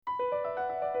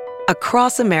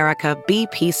Across America,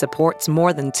 BP supports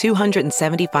more than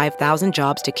 275,000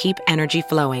 jobs to keep energy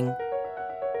flowing.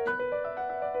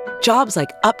 Jobs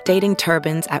like updating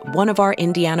turbines at one of our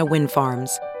Indiana wind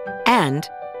farms and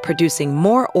producing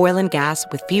more oil and gas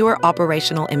with fewer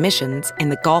operational emissions in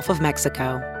the Gulf of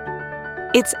Mexico.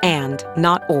 It's and,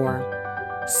 not or.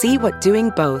 See what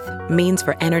doing both means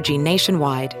for energy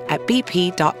nationwide at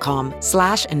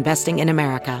bp.com/investing in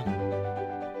America.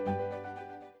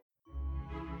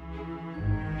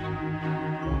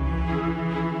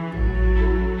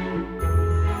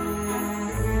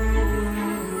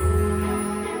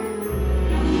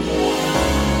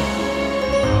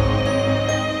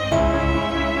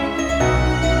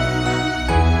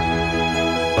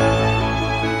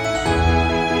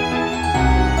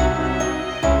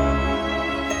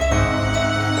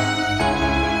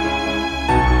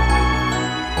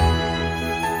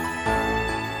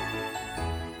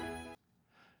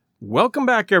 Welcome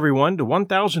back, everyone, to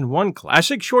 1001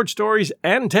 Classic Short Stories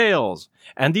and Tales,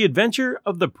 and the Adventure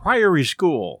of the Priory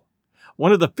School,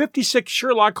 one of the 56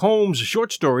 Sherlock Holmes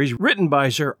short stories written by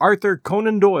Sir Arthur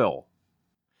Conan Doyle.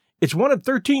 It's one of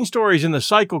 13 stories in the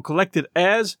cycle collected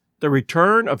as The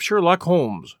Return of Sherlock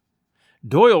Holmes.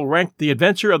 Doyle ranked The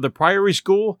Adventure of the Priory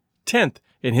School 10th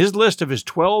in his list of his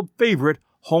 12 favorite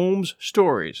Holmes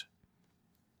stories.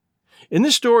 In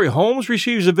this story, Holmes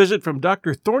receives a visit from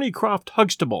Dr. Thornycroft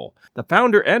Huxtable, the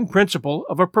founder and principal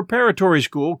of a preparatory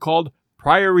school called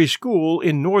Priory School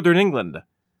in northern England.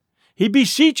 He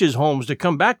beseeches Holmes to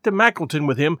come back to Mackleton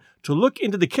with him to look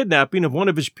into the kidnapping of one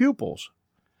of his pupils.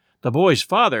 The boy's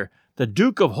father, the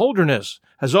Duke of Holderness,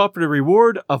 has offered a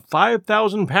reward of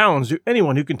 £5,000 to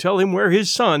anyone who can tell him where his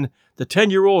son, the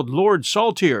 10-year-old Lord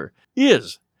Saltire,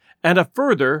 is, and a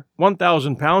further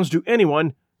 £1,000 to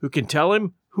anyone who can tell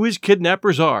him who his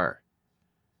kidnappers are.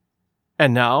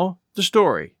 And now, the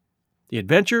story. The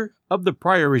Adventure of the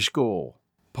Priory School.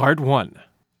 Part 1.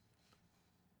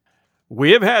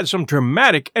 We have had some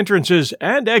dramatic entrances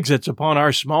and exits upon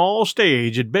our small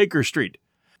stage at Baker Street,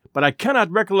 but I cannot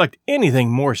recollect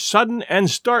anything more sudden and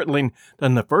startling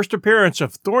than the first appearance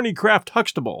of Thornycroft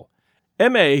Huxtable,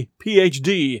 M.A.,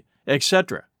 Ph.D.,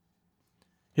 etc.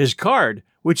 His card,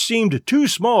 which seemed too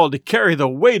small to carry the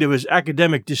weight of his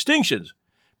academic distinctions,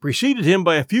 preceded him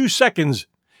by a few seconds,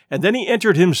 and then he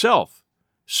entered himself,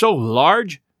 so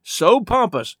large, so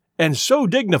pompous, and so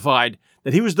dignified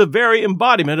that he was the very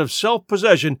embodiment of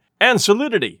self-possession and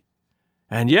solidity.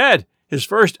 And yet, his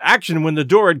first action when the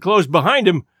door had closed behind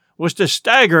him was to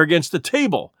stagger against the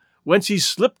table, whence he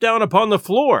slipped down upon the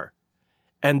floor.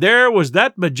 And there was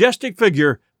that majestic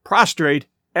figure, prostrate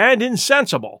and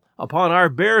insensible, upon our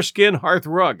bearskin hearth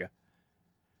rug.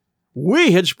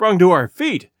 We had sprung to our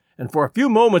feet, and for a few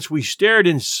moments we stared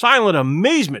in silent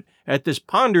amazement at this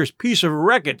ponderous piece of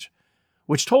wreckage,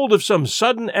 which told of some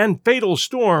sudden and fatal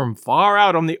storm far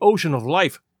out on the ocean of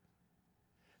life.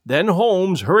 Then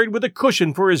Holmes hurried with a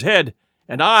cushion for his head,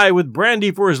 and I with brandy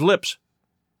for his lips.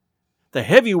 The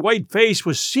heavy white face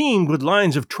was seamed with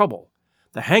lines of trouble.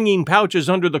 The hanging pouches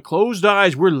under the closed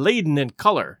eyes were laden in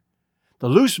color. The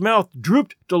loose mouth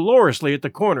drooped dolorously at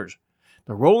the corners.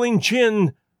 The rolling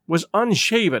chin was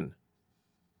unshaven.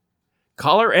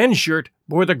 Collar and shirt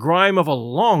bore the grime of a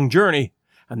long journey,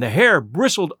 and the hair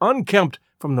bristled unkempt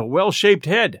from the well-shaped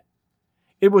head.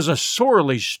 It was a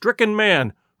sorely stricken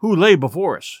man who lay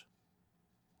before us.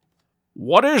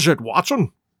 "What is it,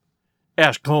 Watson?"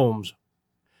 asked Holmes.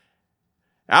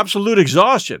 "Absolute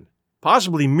exhaustion,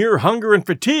 possibly mere hunger and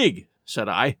fatigue," said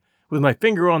I, with my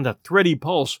finger on the thready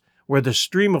pulse where the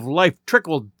stream of life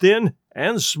trickled thin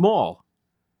and small.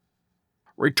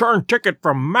 "Return ticket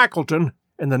from Mackleton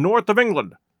in the north of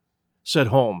England," said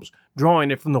Holmes, drawing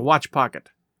it from the watch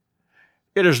pocket.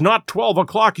 "It is not 12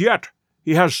 o'clock yet.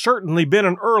 He has certainly been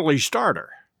an early starter."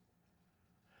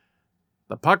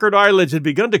 The puckered eyelids had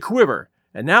begun to quiver,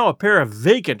 and now a pair of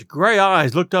vacant gray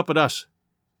eyes looked up at us.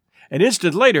 An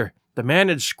instant later, the man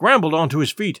had scrambled onto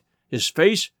his feet, his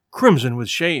face crimson with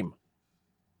shame.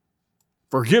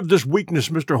 "Forgive this weakness,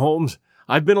 Mr. Holmes.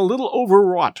 I've been a little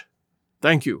overwrought.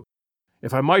 Thank you.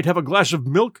 If I might have a glass of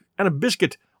milk and a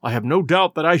biscuit, I have no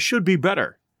doubt that I should be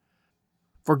better.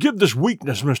 Forgive this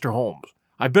weakness, Mr. Holmes.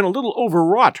 I've been a little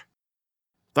overwrought.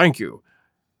 Thank you.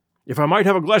 If I might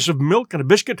have a glass of milk and a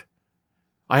biscuit,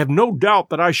 I have no doubt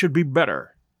that I should be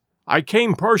better. I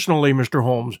came personally, Mr.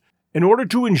 Holmes, in order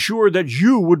to ensure that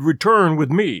you would return with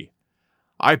me.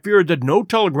 I feared that no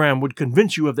telegram would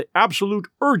convince you of the absolute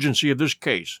urgency of this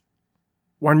case.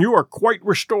 When you are quite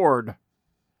restored—"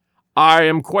 "I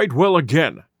am quite well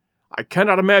again. I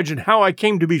cannot imagine how I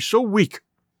came to be so weak.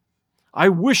 I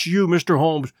wish you, Mr.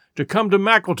 Holmes, to come to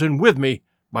Mackleton with me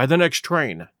by the next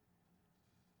train."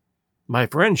 My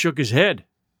friend shook his head.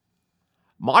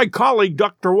 My colleague,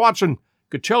 Dr. Watson,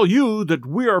 could tell you that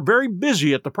we are very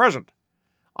busy at the present.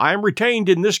 I am retained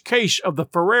in this case of the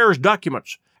Ferrers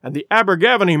documents, and the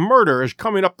Abergavenny murder is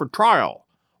coming up for trial.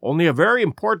 Only a very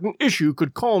important issue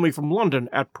could call me from London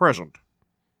at present.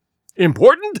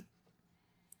 Important?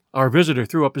 Our visitor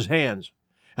threw up his hands.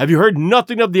 Have you heard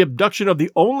nothing of the abduction of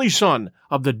the only son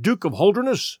of the Duke of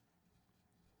Holderness?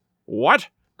 What?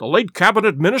 The late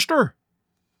cabinet minister?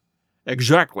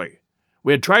 Exactly.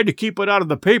 We had tried to keep it out of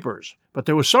the papers, but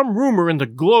there was some rumor in the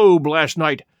Globe last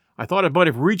night. I thought it might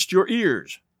have reached your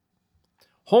ears.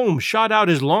 Holmes shot out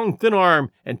his long, thin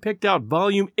arm and picked out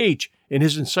volume H in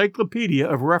his encyclopedia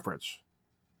of reference.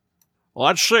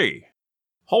 Let's see.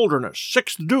 Holderness,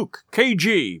 6th Duke,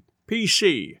 KG,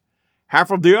 PC.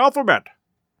 Half of the alphabet.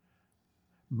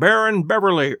 Baron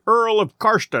Beverley, Earl of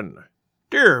Carston.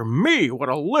 Dear me, what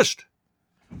a list!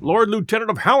 Lord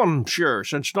Lieutenant of Hallamshire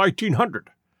since 1900.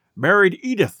 Married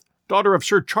Edith, daughter of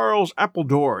Sir Charles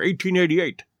Appledore,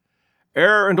 1888.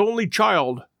 Heir and only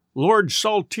child, Lord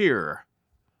Saltire.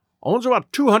 Owns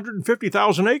about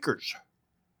 250,000 acres.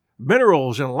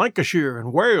 Minerals in Lancashire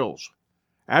and Wales.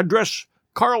 Address,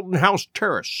 Carlton House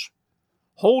Terrace.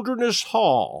 Holderness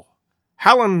Hall.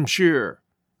 Hallamshire.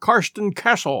 Carston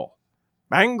Castle.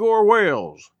 Bangor,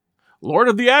 Wales. Lord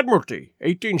of the Admiralty,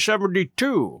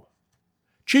 1872.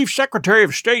 Chief Secretary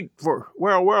of State for,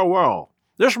 well.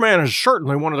 This man is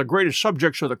certainly one of the greatest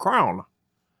subjects of the Crown.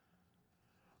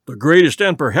 The greatest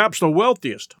and perhaps the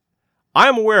wealthiest. I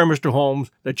am aware, Mr.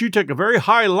 Holmes, that you take a very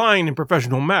high line in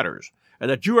professional matters, and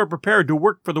that you are prepared to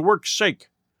work for the work's sake.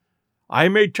 I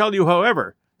may tell you,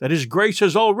 however, that His Grace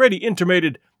has already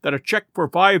intimated that a check for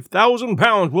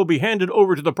 £5,000 will be handed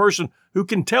over to the person who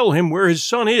can tell him where his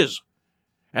son is,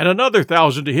 and another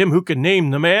 1,000 to him who can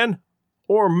name the man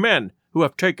or men who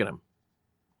have taken him.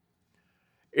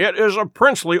 It is a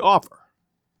princely offer,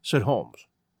 said Holmes.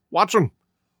 Watson,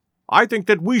 I think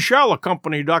that we shall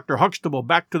accompany Dr. Huxtable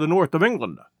back to the north of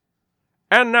England.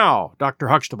 And now, Dr.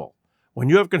 Huxtable, when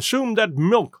you have consumed that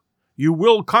milk, you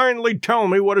will kindly tell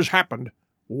me what has happened,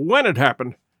 when it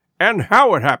happened, and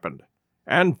how it happened,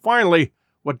 and finally,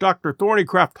 what Dr.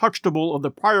 Thornycroft Huxtable of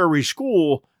the Priory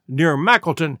School near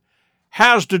Mackleton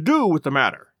has to do with the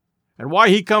matter, and why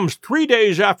he comes 3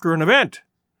 days after an event,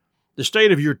 the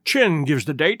state of your chin gives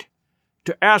the date,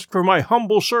 to ask for my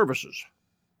humble services.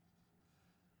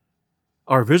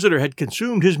 Our visitor had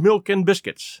consumed his milk and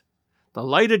biscuits. The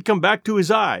light had come back to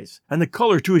his eyes, and the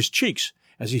color to his cheeks,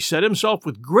 as he set himself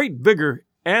with great vigor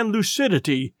and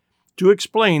lucidity to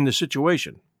explain the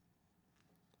situation.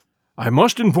 I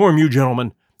must inform you,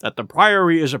 gentlemen, that the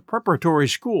Priory is a preparatory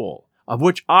school, of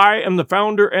which I am the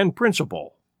founder and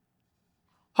principal.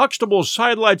 Huxtable's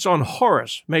sidelights on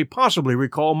Horace may possibly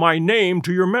recall my name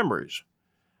to your memories.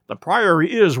 The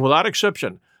Priory is, without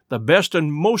exception, the best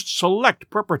and most select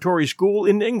preparatory school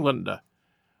in England.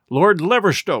 Lord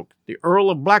Leverstoke, the Earl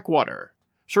of Blackwater,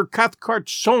 Sir Cathcart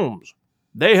Soames,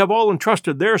 they have all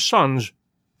entrusted their sons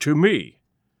to me.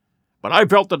 But I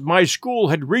felt that my school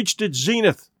had reached its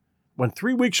zenith when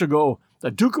 3 weeks ago the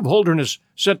Duke of Holderness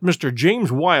sent Mr. James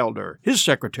Wilder, his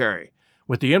secretary,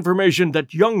 with the information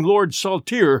that young Lord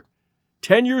Saltire,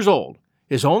 10 years old,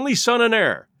 his only son and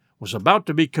heir, was about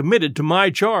to be committed to my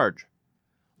charge.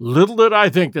 Little did I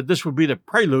think that this would be the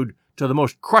prelude to the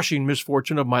most crushing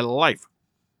misfortune of my life.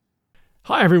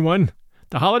 Hi, everyone.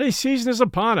 The holiday season is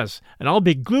upon us, and I'll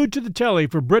be glued to the telly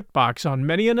for BritBox on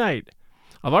many a night.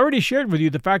 I've already shared with you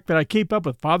the fact that I keep up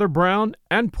with Father Brown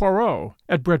and Poirot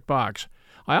at BritBox.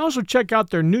 I also check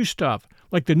out their new stuff,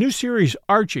 like the new series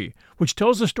Archie, which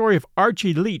tells the story of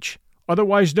Archie Leach,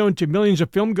 otherwise known to millions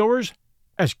of filmgoers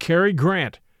as Cary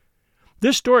Grant.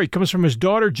 This story comes from his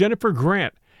daughter Jennifer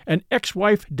Grant and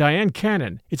ex-wife Diane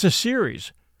Cannon. It's a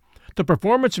series. The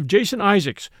performance of Jason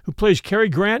Isaacs, who plays Cary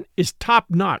Grant, is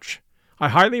top-notch. I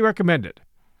highly recommend it.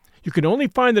 You can only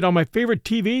find it on my favorite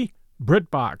TV,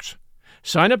 BritBox.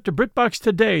 Sign up to BritBox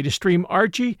today to stream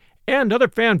Archie and other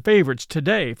fan favorites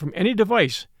today from any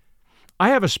device. I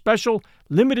have a special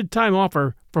limited-time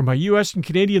offer for my U.S. and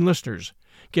Canadian listeners.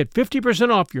 Get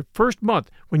 50% off your first month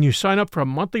when you sign up for a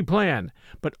monthly plan,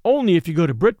 but only if you go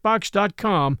to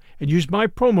BritBox.com and use my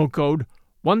promo code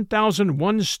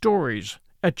 1001stories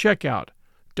at checkout.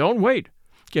 Don't wait.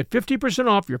 Get 50%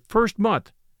 off your first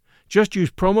month. Just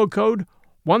use promo code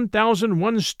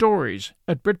 1001stories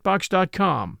at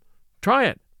BritBox.com. Try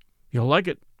it. You'll like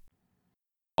it.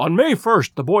 On May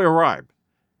 1st, the boy arrived,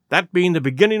 that being the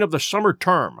beginning of the summer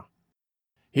term.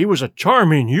 He was a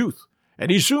charming youth, and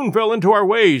he soon fell into our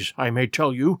ways, I may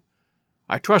tell you.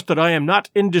 I trust that I am not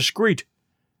indiscreet,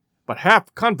 but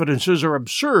half-confidences are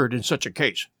absurd in such a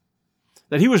case.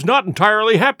 that he was not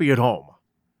entirely happy at home.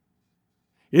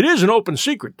 It is an open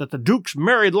secret that the Duke's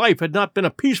married life had not been a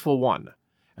peaceful one,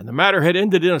 and the matter had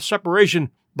ended in a separation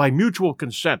by mutual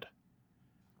consent.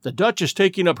 The Duchess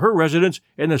taking up her residence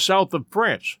in the south of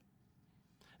France.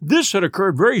 This had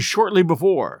occurred very shortly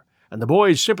before, and the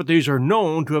boy's sympathies are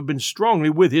known to have been strongly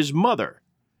with his mother.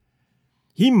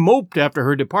 He moped after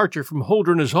her departure from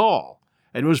Holderness Hall,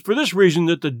 and it was for this reason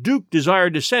that the Duke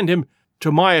desired to send him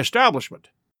to my establishment.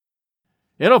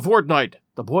 In a fortnight,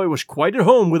 the boy was quite at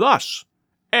home with us,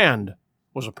 and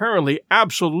was apparently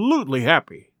absolutely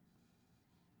happy.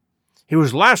 He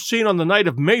was last seen on the night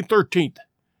of May 13th.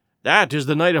 That is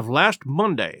the night of last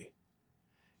Monday.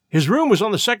 His room was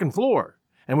on the second floor,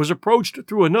 and was approached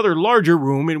through another larger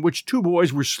room in which two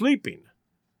boys were sleeping.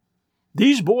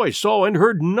 These boys saw and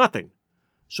heard nothing,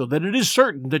 so that it is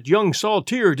certain that young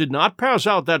Saltire did not pass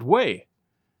out that way.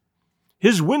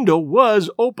 His window was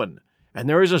open, and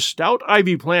there is a stout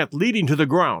ivy plant leading to the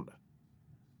ground.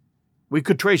 We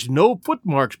could trace no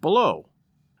footmarks below,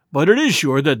 but it is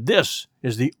sure that this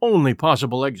is the only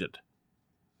possible exit.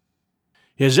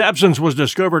 His absence was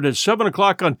discovered at 7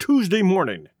 o'clock on Tuesday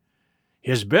morning.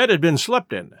 His bed had been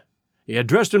slept in. He had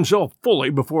dressed himself fully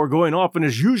before going off in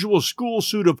his usual school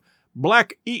suit of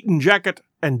black Eton jacket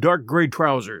and dark gray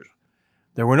trousers.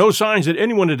 There were no signs that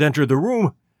anyone had entered the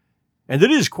room, and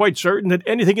it is quite certain that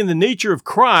anything in the nature of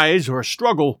cries or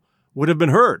struggle would have been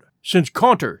heard, since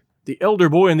Caunter, the elder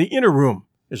boy in the inner room,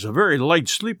 is a very light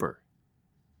sleeper.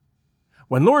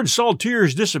 When Lord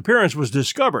Saltire's disappearance was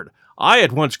discovered, I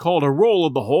at once called a roll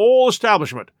of the whole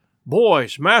establishment,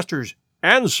 boys, masters,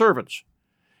 and servants.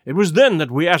 It was then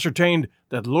that we ascertained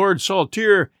that Lord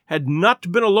Saltire had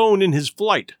not been alone in his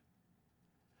flight.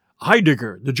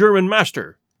 Heidegger, the German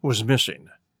master, was missing.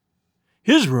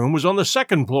 His room was on the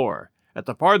second floor, at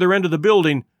the farther end of the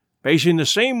building, facing the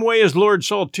same way as Lord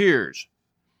Saltire's.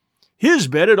 His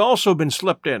bed had also been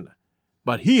slept in,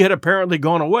 but he had apparently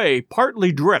gone away,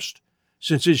 partly dressed,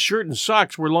 since his shirt and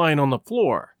socks were lying on the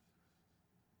floor.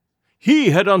 He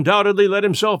had undoubtedly let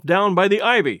himself down by the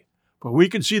ivy, for we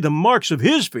could see the marks of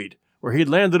his feet where he had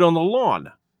landed on the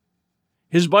lawn.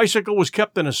 His bicycle was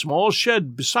kept in a small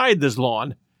shed beside this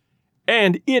lawn,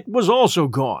 and it was also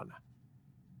gone.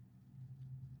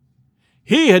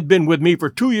 He had been with me for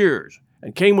 2 years,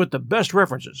 and came with the best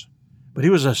references, but he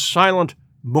was a silent,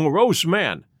 morose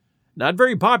man, not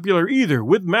very popular either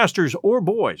with masters or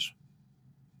boys.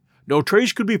 No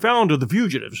trace could be found of the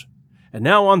fugitives, and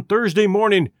now on Thursday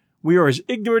morning we are as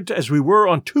ignorant as we were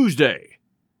on Tuesday.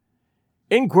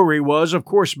 Inquiry was, of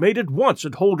course, made at once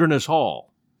at Holderness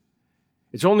Hall.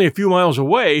 It's only a few miles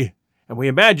away, and we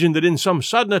imagined that in some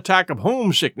sudden attack of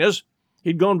homesickness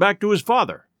he'd gone back to his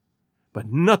father, but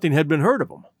nothing had been heard of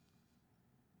him.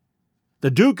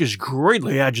 The Duke is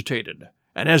greatly agitated,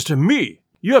 and as to me,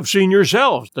 you have seen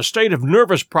yourselves the state of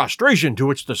nervous prostration to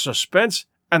which the suspense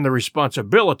and the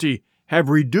responsibility have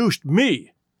reduced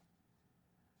me.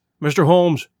 Mr.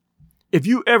 Holmes, if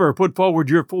you ever put forward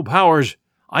your full powers,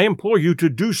 I implore you to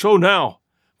do so now,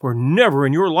 for never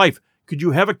in your life could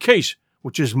you have a case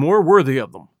which is more worthy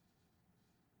of them.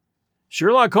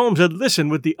 Sherlock Holmes had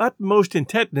listened with the utmost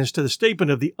intentness to the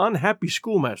statement of the unhappy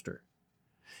schoolmaster.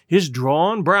 His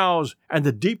drawn brows and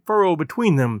the deep furrow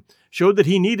between them showed that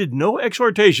he needed no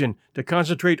exhortation to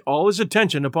concentrate all his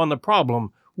attention upon the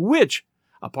problem which,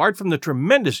 apart from the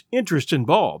tremendous interests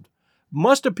involved,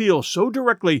 must appeal so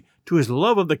directly to his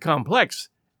love of the complex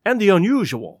and the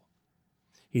unusual.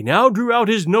 He now drew out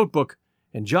his notebook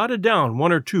and jotted down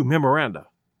 1 or 2 memoranda.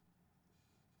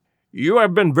 "You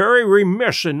have been very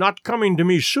remiss in not coming to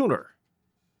me sooner,"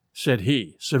 said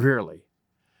he, severely.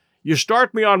 "You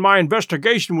start me on my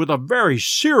investigation with a very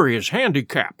serious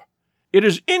handicap. It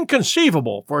is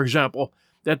inconceivable, for example,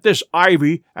 that this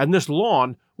ivy and this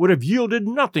lawn would have yielded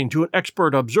nothing to an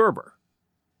expert observer."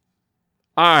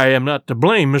 "I am not to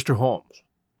blame, Mr. Holmes.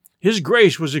 His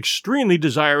Grace was extremely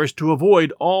desirous to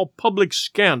avoid all public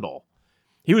scandal.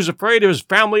 He was afraid of his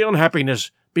family unhappiness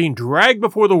being dragged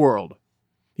before the world.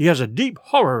 He has a deep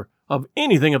horror of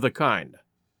anything of the kind."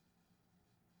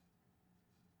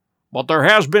 "But there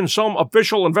has been some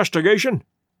official investigation?"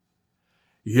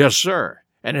 "Yes, sir,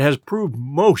 and it has proved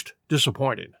most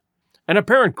disappointing. An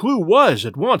apparent clue was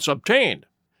at once obtained,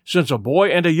 since a boy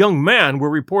and a young man were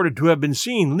reported to have been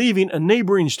seen leaving a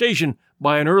neighboring station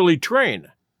by an early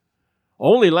train.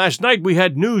 Only last night we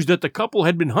had news that the couple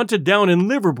had been hunted down in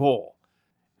Liverpool,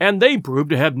 and they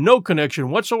proved to have no connection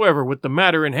whatsoever with the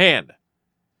matter in hand.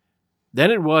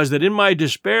 Then it was that in my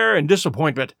despair and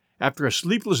disappointment, after a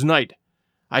sleepless night,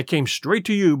 I came straight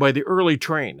to you by the early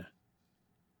train."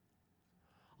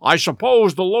 I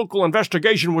suppose the local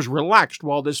investigation was relaxed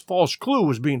while this false clue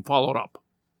was being followed up.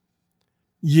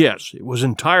 Yes, it was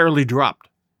entirely dropped.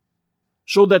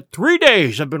 So that 3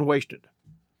 days have been wasted.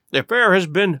 The affair has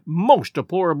been most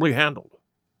deplorably handled.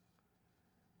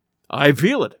 I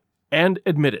feel it and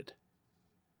admit it.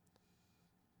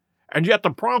 And yet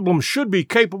the problem should be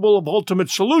capable of ultimate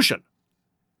solution.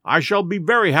 I shall be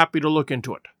very happy to look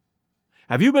into it.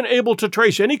 Have you been able to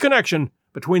trace any connection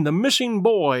between the missing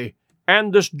boy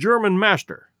and this German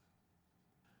master?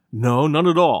 No, none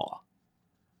at all.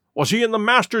 Was he in the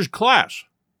master's class?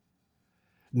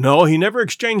 No, he never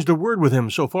exchanged a word with him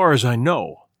so far as I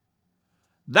know.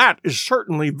 That is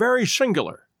certainly very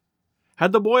singular.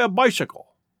 Had the boy a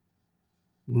bicycle?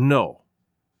 No.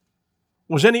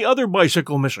 Was any other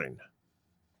bicycle missing?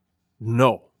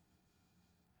 No.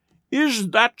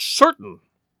 Is that certain?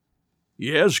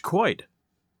 Yes, quite.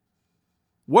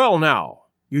 Well now,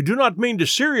 you do not mean to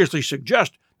seriously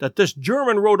suggest that this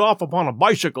German rode off upon a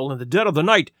bicycle in the dead of the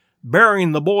night,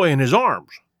 bearing the boy in his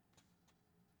arms?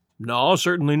 No,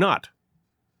 certainly not.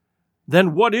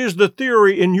 Then what is the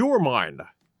theory in your mind?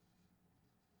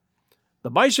 The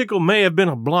bicycle may have been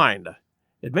a blind.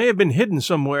 It may have been hidden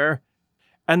somewhere,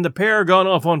 and the pair gone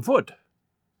off on foot.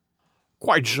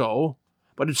 Quite so,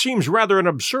 but it seems rather an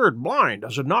absurd blind,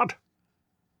 does it not?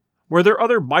 Were there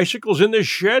other bicycles in this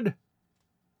shed?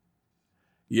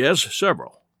 Yes,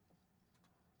 several.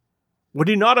 Would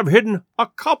he not have hidden a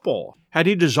couple, had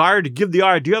he desired to give the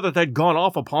idea that they'd gone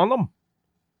off upon them?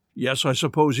 Yes, I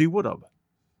suppose he would have.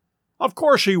 Of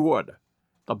course he would.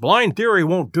 The blind theory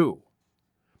won't do.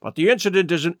 But the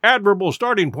incident is an admirable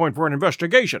starting point for an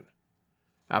investigation.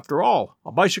 After all,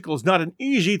 a bicycle is not an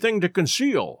easy thing to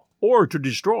conceal or to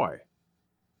destroy.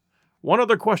 One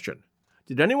other question.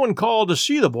 Did anyone call to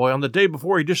see the boy on the day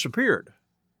before he disappeared?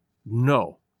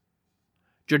 No.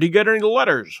 Did he get any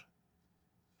letters?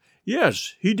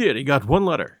 Yes, he did. He got one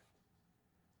letter.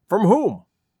 From whom?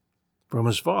 From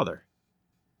his father.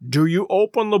 Do you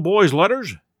open the boy's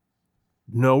letters?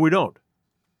 No, we don't.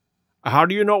 How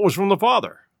do you know it was from the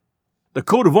father? The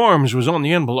coat of arms was on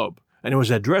the envelope, and it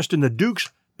was addressed in the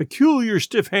Duke's peculiar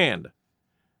stiff hand.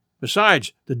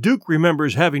 Besides, the Duke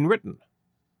remembers having written.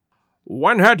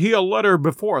 When had he a letter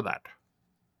before that?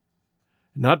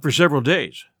 Not for several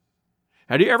days.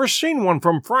 Had he ever seen one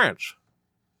from France?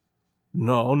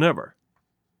 No, never.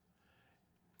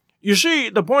 You see,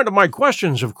 the point of my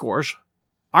questions, of course,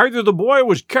 either the boy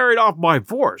was carried off by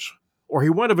force, or he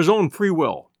went of his own free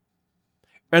will.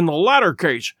 In the latter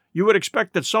case, you would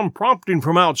expect that some prompting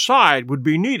from outside would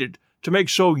be needed to make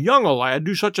so young a lad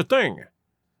do such a thing.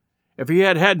 If he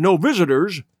had had no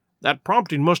visitors, that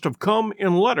prompting must have come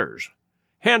in letters.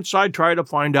 Hence I try to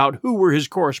find out who were his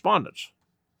correspondents.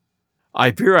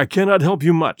 I fear I cannot help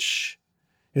you much.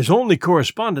 His only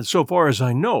correspondent, so far as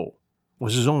I know,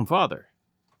 was his own father,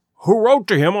 who wrote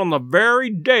to him on the very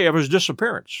day of his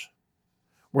disappearance.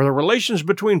 Were the relations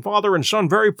between father and son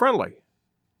very friendly?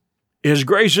 His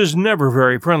Grace is never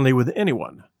very friendly with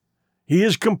anyone. He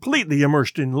is completely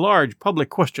immersed in large public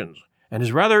questions, and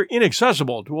is rather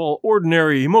inaccessible to all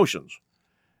ordinary emotions.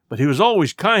 But he was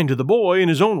always kind to the boy in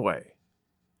his own way.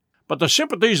 But the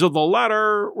sympathies of the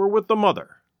latter were with the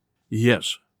mother.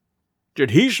 Yes.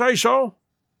 Did he say so?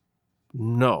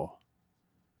 No.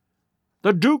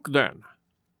 The Duke, then?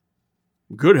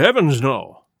 Good heavens,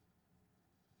 no.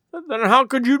 Then how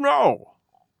could you know?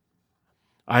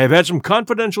 I have had some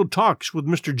confidential talks with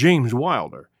Mr. James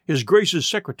Wilder, His Grace's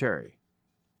secretary.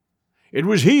 It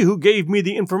was he who gave me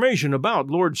the information about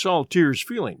Lord Saltire's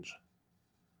feelings.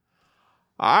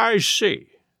 I see.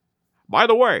 By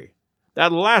the way,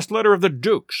 that last letter of the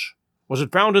Duke's, was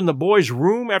it found in the boy's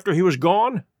room after he was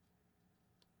gone?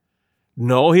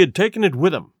 No, he had taken it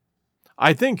with him.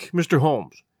 I think, Mr.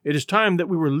 Holmes, it is time that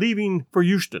we were leaving for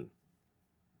Euston.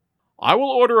 I will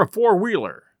order a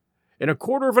four-wheeler. In a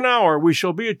quarter of an hour we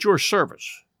shall be at your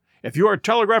service. If you are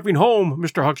telegraphing home,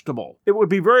 Mr. Huxtable, it would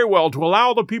be very well to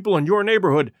allow the people in your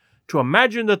neighborhood to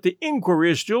imagine that the inquiry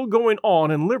is still going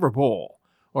on in Liverpool,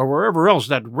 or wherever else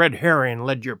that red herring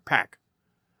led your pack.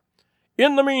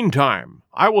 In the meantime,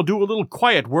 I will do a little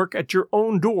quiet work at your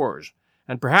own doors,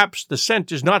 and perhaps the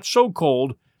scent is not so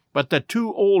cold, but that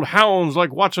two old hounds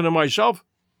like Watson and myself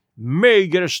may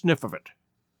get a sniff of it.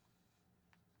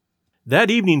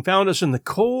 That evening found us in the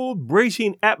cold,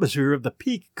 bracing atmosphere of the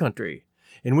Peak Country,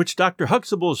 in which Dr.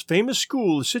 Huxtable's famous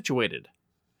school is situated.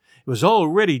 It was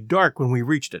already dark when we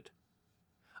reached it.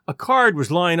 A card was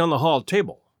lying on the hall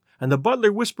table, and the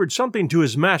butler whispered something to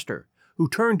his master, who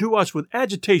turned to us with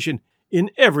agitation in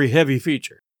every heavy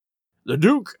feature. The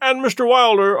Duke and Mr.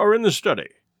 Wilder are in the study.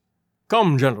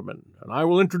 Come, gentlemen, and I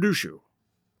will introduce you.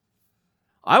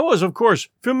 I was, of course,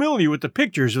 familiar with the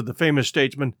pictures of the famous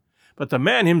statesman, but the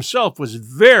man himself was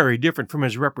very different from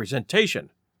his representation.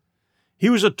 He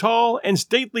was a tall and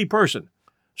stately person,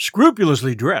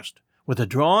 scrupulously dressed, with a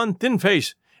drawn, thin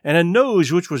face and a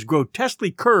nose which was grotesquely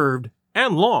curved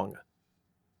and long.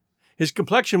 His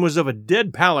complexion was of a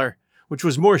dead pallor, which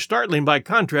was more startling by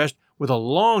contrast with a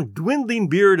long, dwindling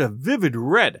beard of vivid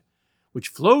red, which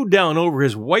flowed down over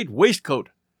his white waistcoat,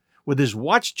 with his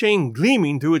watch chain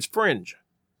gleaming through its fringe.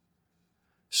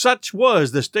 Such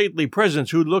was the stately presence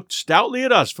who looked stoutly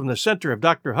at us from the center of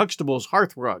Dr. Huxtable's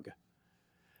hearthrug.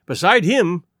 Beside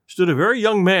him stood a very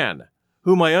young man,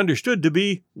 whom I understood to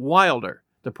be Wilder,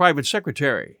 the private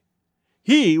secretary.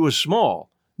 He was small,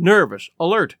 nervous,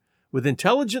 alert, with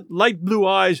intelligent light blue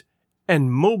eyes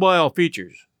and mobile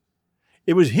features.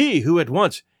 It was he who at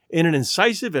once, in an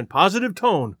incisive and positive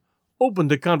tone, opened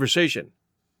the conversation.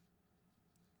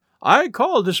 "I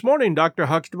called this morning, Dr.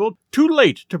 Huxtable, too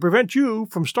late to prevent you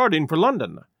from starting for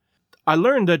London. I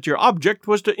learned that your object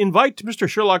was to invite Mr.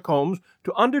 Sherlock Holmes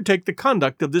to undertake the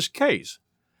conduct of this case.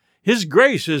 His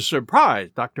Grace is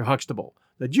surprised, Dr. Huxtable,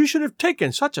 that you should have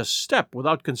taken such a step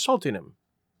without consulting him."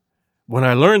 "When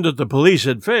I learned that the police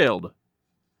had failed."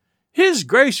 "His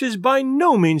Grace is by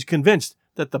no means convinced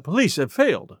that the police have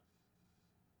failed."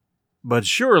 "But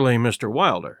surely, Mr.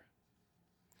 Wilder—"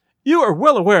 "You are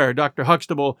well aware, Dr.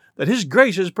 Huxtable, that His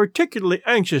Grace is particularly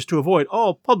anxious to avoid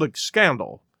all public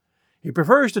scandal. He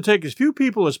prefers to take as few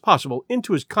people as possible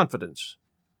into his confidence.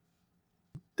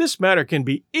 This matter can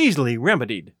be easily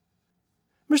remedied.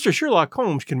 Mr. Sherlock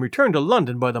Holmes can return to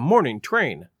London by the morning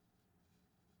train."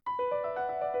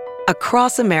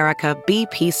 Across America,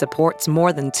 BP supports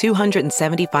more than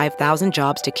 275,000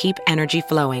 jobs to keep energy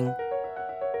flowing.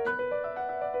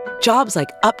 Jobs like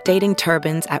updating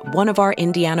turbines at one of our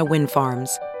Indiana wind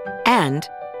farms and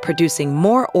producing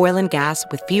more oil and gas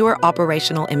with fewer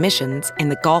operational emissions in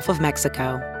the Gulf of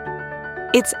Mexico.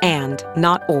 It's and,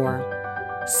 not or.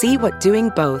 See what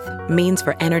doing both means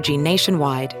for energy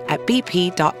nationwide at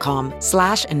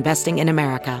bp.com/investing in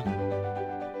America.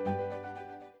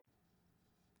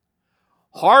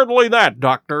 "Hardly that,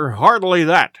 Doctor, hardly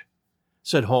that,"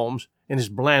 said Holmes in his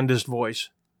blandest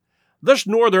voice. "This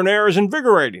northern air is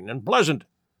invigorating and pleasant,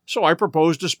 so I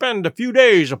propose to spend a few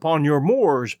days upon your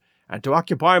moors and to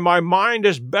occupy my mind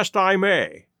as best I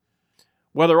may.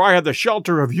 Whether I have the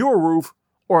shelter of your roof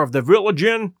or of the village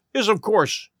inn is, of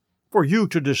course, for you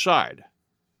to decide."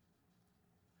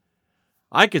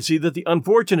 I could see that the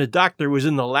unfortunate doctor was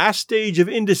in the last stage of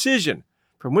indecision,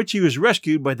 from which he was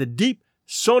rescued by the deep,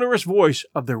 sonorous voice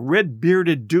of the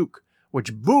red-bearded Duke,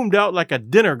 which boomed out like a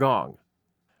dinner gong.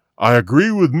 "I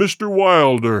agree with Mr.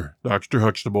 Wilder, Dr.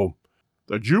 Huxtable,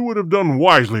 that you would have done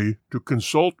wisely to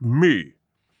consult me.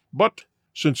 But,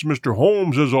 since Mr.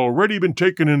 Holmes has already been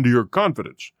taken into your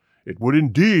confidence, it would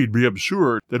indeed be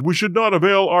absurd that we should not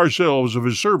avail ourselves of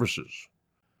his services.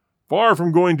 Far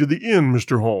from going to the inn,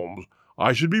 Mr. Holmes,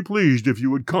 I should be pleased if you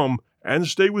would come and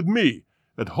stay with me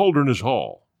at Holderness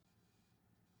Hall."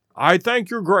 "I thank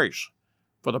your Grace.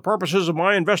 For the purposes of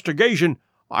my investigation,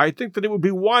 I think that it would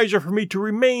be wiser for me to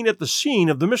remain at the scene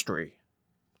of the mystery."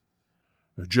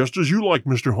 "Just as you like,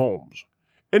 Mr. Holmes.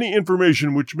 Any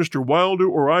information which Mr. Wilder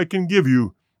or I can give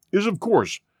you is, of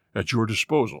course, at your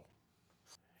disposal."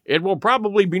 "It will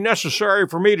probably be necessary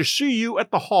for me to see you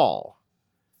at the Hall,"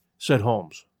 said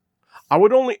Holmes. "I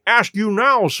would only ask you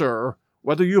now, sir,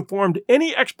 whether you formed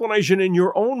any explanation in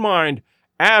your own mind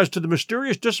as to the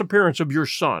mysterious disappearance of your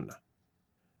son."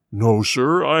 "No,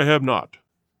 sir, I have not."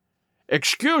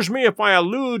 "Excuse me if I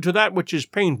allude to that which is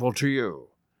painful to you,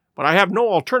 but I have no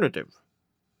alternative.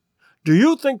 Do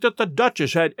you think that the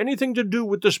Duchess had anything to do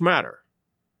with this matter?"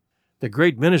 The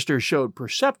great minister showed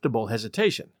perceptible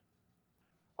hesitation.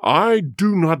 "I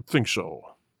do not think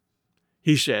so,"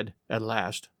 he said at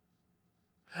last.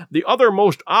 "The other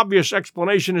most obvious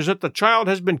explanation is that the child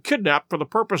has been kidnapped for the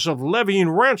purpose of levying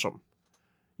ransom.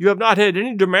 You have not had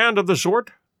any demand of the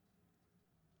sort?"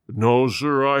 "No,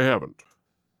 sir, I haven't."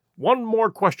 "One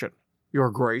more question, Your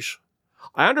Grace.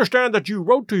 I understand that you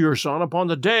wrote to your son upon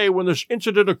the day when this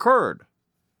incident occurred."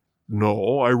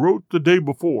 "No, I wrote the day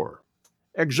before."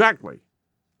 "Exactly.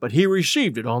 But he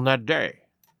received it on that day."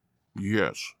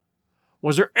 "Yes."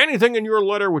 "Was there anything in your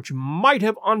letter which might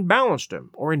have unbalanced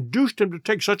him or induced him to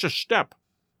take such a step?"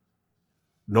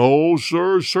 "No,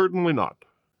 sir, certainly not."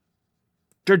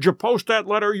 "Did you post that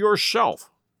letter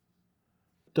yourself?"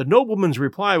 The nobleman's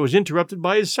reply was interrupted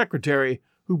by his secretary,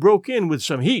 who broke in with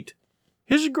some heat.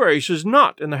 "His Grace is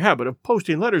not in the habit of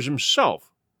posting letters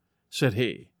himself," said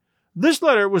he. "This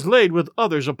letter was laid with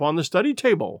others upon the study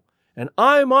table, and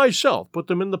I myself put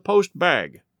them in the post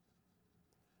bag."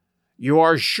 You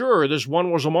are sure this one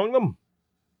was among them?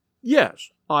 Yes,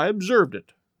 I observed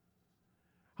it.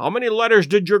 How many letters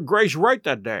did your Grace write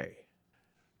that day?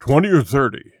 20 or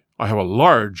 30. I have a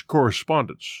large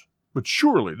correspondence, but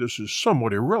surely this is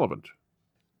somewhat irrelevant.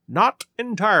 Not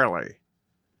entirely,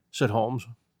 said Holmes.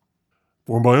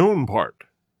 For my own part,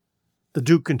 The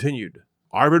Duke continued,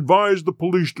 I've advised the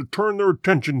police to turn their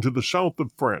attention to the south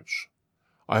of France.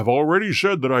 I have already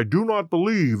said that I do not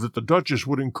believe that the Duchess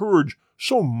would encourage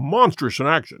so monstrous an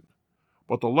action,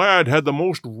 but the lad had the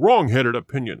most wrong-headed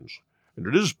opinions, and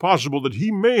it is possible that he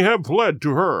may have fled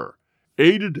to her,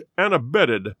 aided and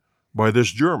abetted by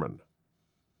this German.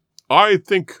 I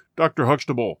think, Dr.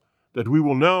 Huxtable, that we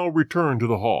will now return to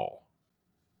the hall.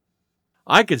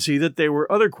 I could see that there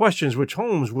were other questions which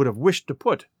Holmes would have wished to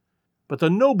put, but the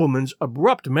nobleman's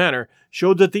abrupt manner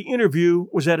showed that the interview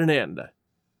was at an end.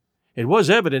 It was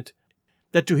evident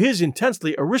that to his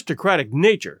intensely aristocratic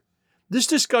nature, this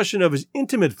discussion of his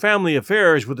intimate family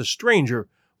affairs with a stranger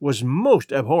was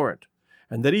most abhorrent,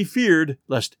 and that he feared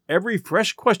lest every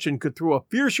fresh question could throw a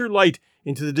fiercer light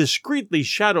into the discreetly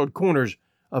shadowed corners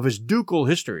of his ducal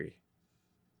history.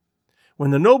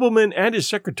 When the nobleman and his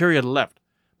secretary had left,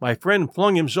 my friend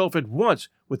flung himself at once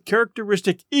with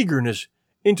characteristic eagerness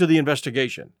into the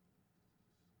investigation.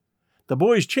 The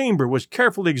boy's chamber was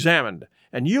carefully examined,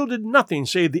 and yielded nothing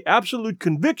save the absolute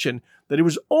conviction that it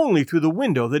was only through the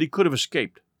window that he could have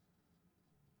escaped.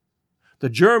 The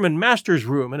German master's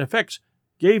room and effects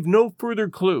gave no further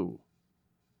clue.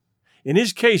 In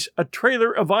his case, a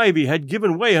trailer of ivy had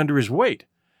given way under his weight,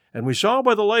 and we saw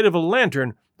by the light of a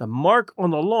lantern the mark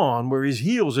on the lawn where his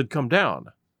heels had come down.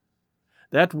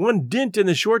 That one dint in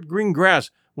the short green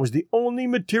grass was the only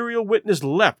material witness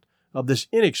left of this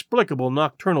inexplicable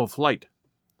nocturnal flight.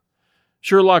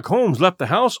 Sherlock Holmes left the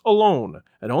house alone,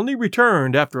 and only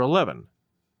returned after 11.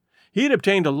 He had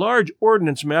obtained a large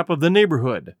ordnance map of the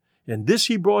neighborhood, and this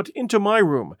he brought into my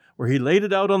room, where he laid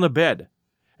it out on the bed,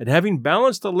 and having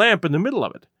balanced the lamp in the middle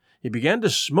of it, he began to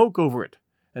smoke over it,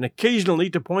 and occasionally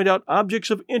to point out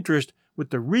objects of interest with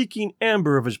the reeking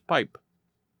amber of his pipe.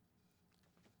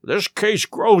 "This case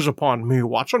grows upon me,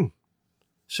 Watson,"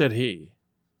 said he.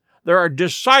 "There are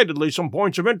decidedly some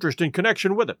points of interest in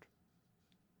connection with it.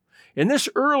 In this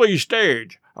early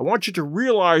stage, I want you to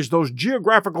realize those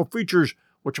geographical features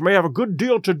which may have a good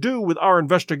deal to do with our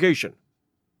investigation.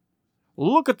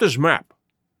 Look at this map.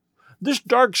 This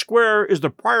dark square is the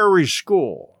Priory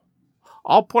school.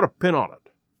 I'll put a pin on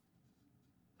it.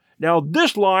 Now,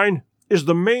 this line is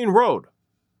the main road.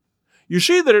 You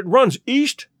see that it runs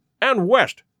east and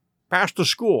west past the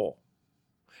school.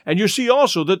 And you see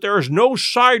also that there is no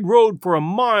side road for a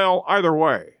mile either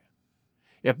way.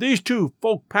 If these two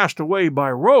folk passed away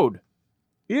by road,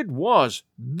 it was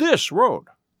this road."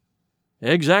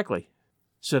 "Exactly,"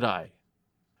 said I.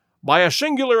 "By a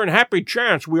singular and happy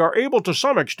chance, we are able to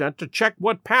some extent to check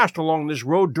what passed along this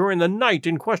road during the night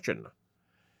in question.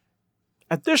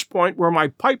 At this point where my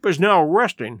pipe is now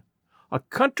resting, a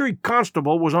country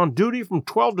constable was on duty from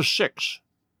 12 to 6.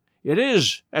 It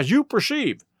is, as you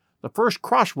perceive, the first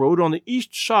crossroad on the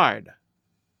east side.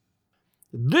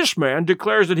 This man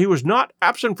declares that he was not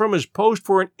absent from his post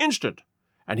for an instant,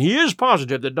 and he is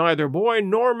positive that neither boy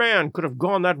nor man could have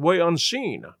gone that way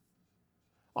unseen.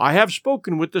 I have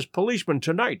spoken with this policeman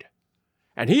tonight,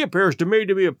 and he appears to me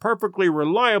to be a perfectly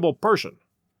reliable person.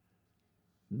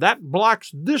 That blocks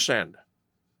this end.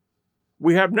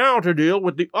 We have now to deal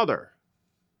with the other.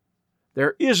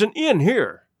 There is an inn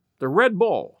here, the Red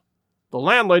Bull, the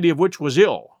landlady of which was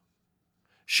ill.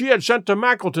 She had sent to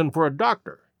Mackleton for a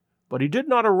doctor, but he did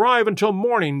not arrive until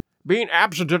morning, being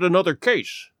absent at another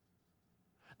case.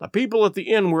 The people at the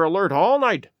inn were alert all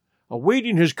night,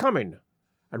 awaiting his coming,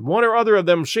 and one or other of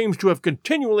them seems to have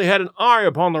continually had an eye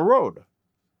upon the road.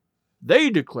 They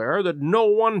declare that no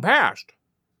one passed.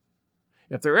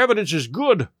 If their evidence is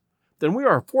good, then we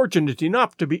are fortunate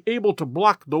enough to be able to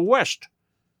block the west,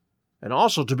 and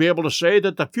also to be able to say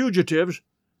that the fugitives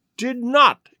did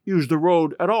not use the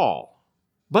road at all."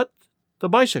 "But the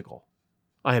bicycle?"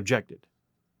 I objected.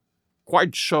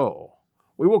 "Quite so.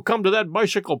 We will come to that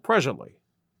bicycle presently.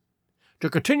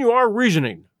 To continue our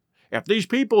reasoning, if these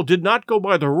people did not go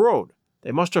by the road,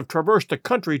 they must have traversed the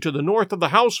country to the north of the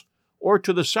house or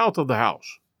to the south of the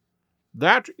house.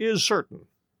 That is certain.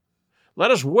 Let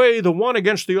us weigh the one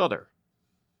against the other.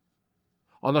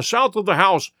 On the south of the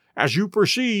house, as you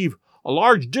perceive, a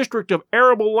large district of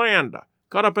arable land,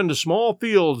 cut up into small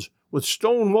fields with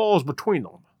stone walls between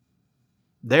them.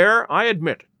 There, I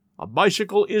admit, a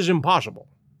bicycle is impossible.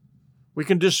 We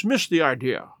can dismiss the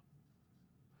idea.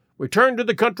 We turn to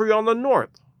the country on the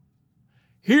north.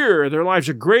 Here there lies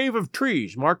a grave of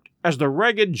trees marked as the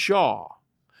Ragged Shaw,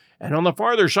 and on the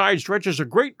farther side stretches a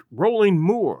great rolling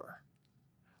moor,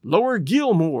 Lower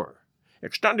Gill Moor,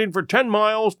 extending for 10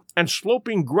 miles and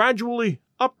sloping gradually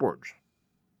upwards.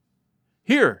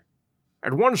 Here,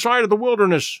 at one side of the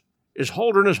wilderness, is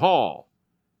Holderness Hall,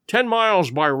 10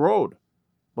 miles by road,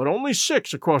 but only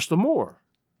 6 across the moor.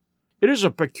 It is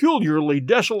a peculiarly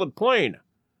desolate plain.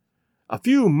 A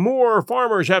few Moor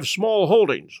farmers have small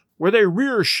holdings, where they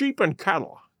rear sheep and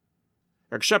cattle.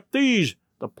 Except these,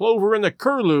 the plover and the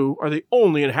curlew are the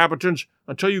only inhabitants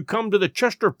until you come to the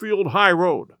Chesterfield High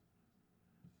Road.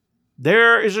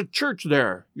 There is a church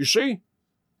there, you see,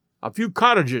 a few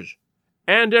cottages,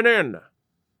 and an inn.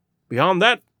 Beyond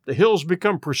that, the hills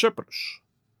become precipitous.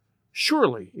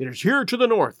 Surely it is here to the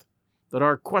north that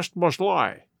our quest must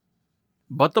lie.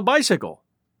 But the bicycle,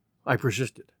 I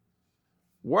persisted.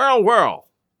 Well, well,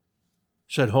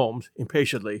 said Holmes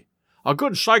impatiently. A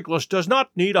good cyclist does not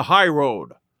need a high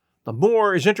road. The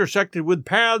moor is intersected with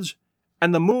paths,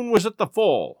 and the moon was at the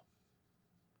full.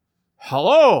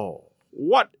 Hello!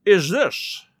 What is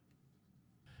this?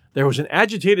 There was an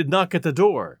agitated knock at the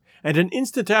door, and an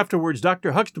instant afterwards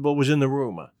Dr. Huxtable was in the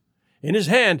room. In his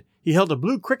hand he held a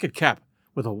blue cricket cap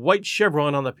with a white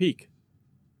chevron on the peak.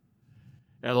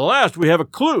 At last we have a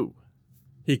clue,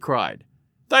 he cried.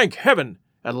 Thank heaven!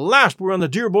 At last we're on the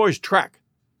dear boy's track.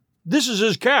 This is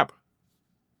his cap.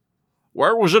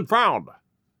 Where was it found?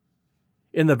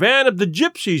 In the van of the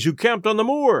gypsies who camped on the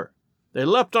moor. They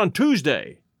left on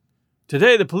Tuesday.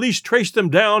 Today the police traced them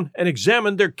down and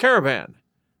examined their caravan.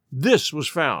 This was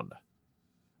found.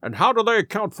 And how do they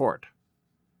account for it?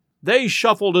 They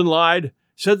shuffled and lied,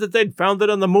 said that they'd found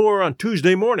it on the moor on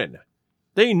Tuesday morning.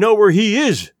 They know where he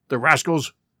is, the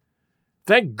rascals.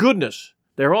 Thank goodness,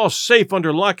 they're all safe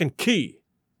under lock and key.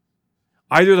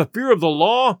 Either the fear of the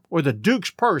law or the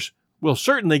Duke's purse will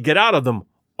certainly get out of them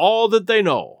all that they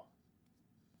know.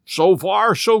 So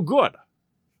far, so good,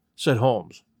 said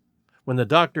Holmes, when the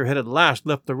doctor had at last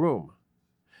left the room.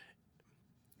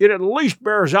 It at least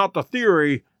bears out the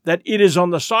theory that it is on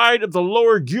the side of the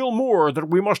Lower Gill Moor that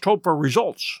we must hope for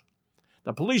results.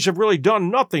 The police have really done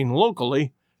nothing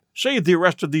locally, save the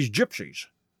arrest of these gypsies.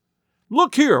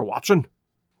 Look here, Watson.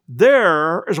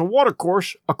 There is a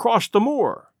watercourse across the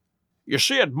moor. You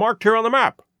see it marked here on the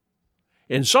map.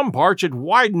 In some parts it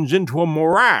widens into a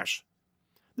morass.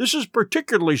 This is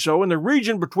particularly so in the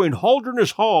region between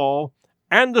Holderness Hall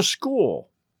and the school.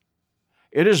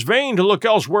 It is vain to look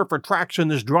elsewhere for tracks in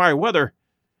this dry weather,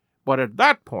 but at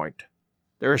that point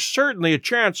there is certainly a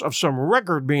chance of some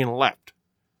record being left.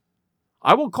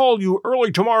 I will call you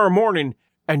early tomorrow morning,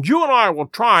 and you and I will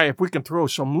try if we can throw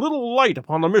some little light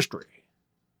upon the mystery.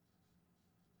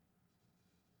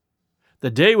 The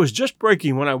day was just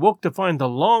breaking when I woke to find the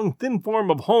long, thin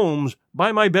form of Holmes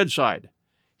by my bedside.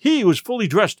 He was fully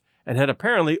dressed and had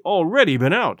apparently already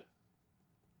been out.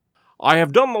 I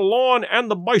have done the lawn and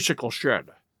the bicycle shed,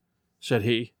 said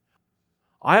he.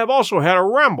 I have also had a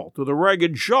ramble through the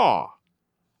Ragged Shaw.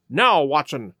 Now,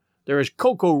 Watson, there is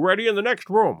cocoa ready in the next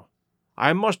room.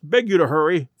 I must beg you to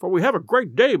hurry, for we have a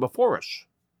great day before us.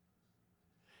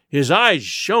 His eyes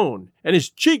shone, and his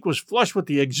cheek was flushed with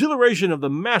the exhilaration of the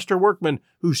master workman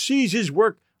who sees his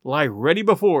work lie ready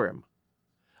before him.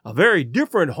 A very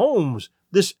different Holmes,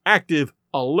 this active,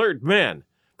 alert man,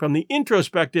 from the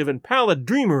introspective and pallid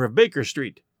dreamer of Baker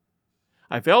Street.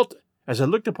 I felt, as I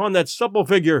looked upon that supple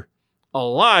figure,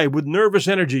 alive with nervous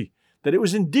energy, that it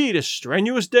was indeed a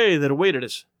strenuous day that awaited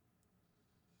us.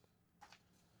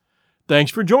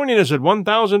 Thanks for joining us at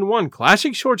 1001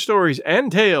 Classic Short Stories and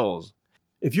Tales.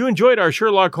 If you enjoyed our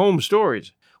Sherlock Holmes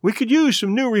stories, we could use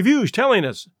some new reviews telling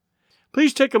us.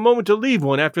 Please take a moment to leave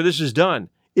one after this is done.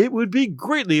 It would be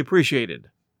greatly appreciated.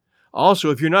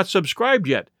 Also, if you're not subscribed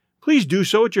yet, please do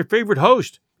so at your favorite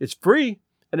host. It's free,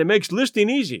 and it makes listening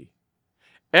easy.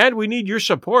 And we need your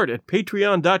support at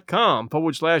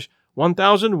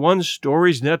patreon.com/1001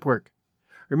 Stories Network.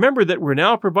 Remember that we're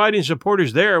now providing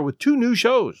supporters there with 2 new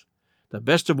shows, The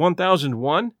Best of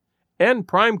 1001 and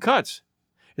Prime Cuts.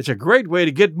 It's a great way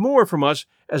to get more from us,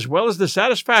 as well as the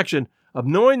satisfaction of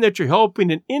knowing that you're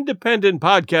helping an independent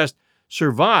podcast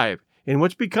survive in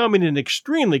what's becoming an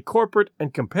extremely corporate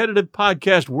and competitive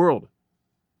podcast world.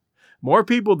 More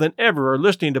people than ever are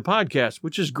listening to podcasts,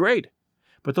 which is great.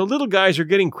 But the little guys are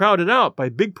getting crowded out by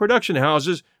big production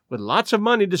houses with lots of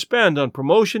money to spend on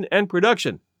promotion and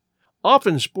production,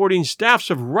 often sporting staffs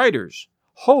of writers,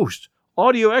 hosts,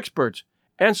 audio experts,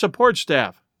 and support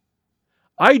staff.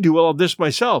 I do all of this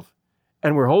myself,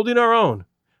 and we're holding our own,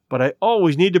 but I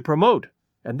always need to promote,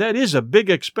 and that is a big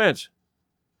expense.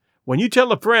 When you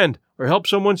tell a friend or help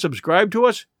someone subscribe to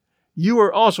us, you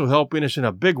are also helping us in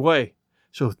a big way.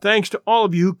 So thanks to all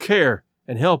of you who care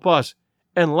and help us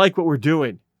and like what we're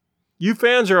doing. You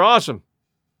fans are awesome.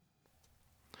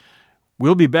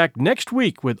 We'll be back next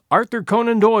week with Arthur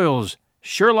Conan Doyle's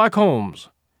Sherlock Holmes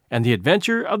and the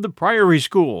Adventure of the Priory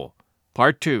School,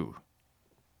 Part 2.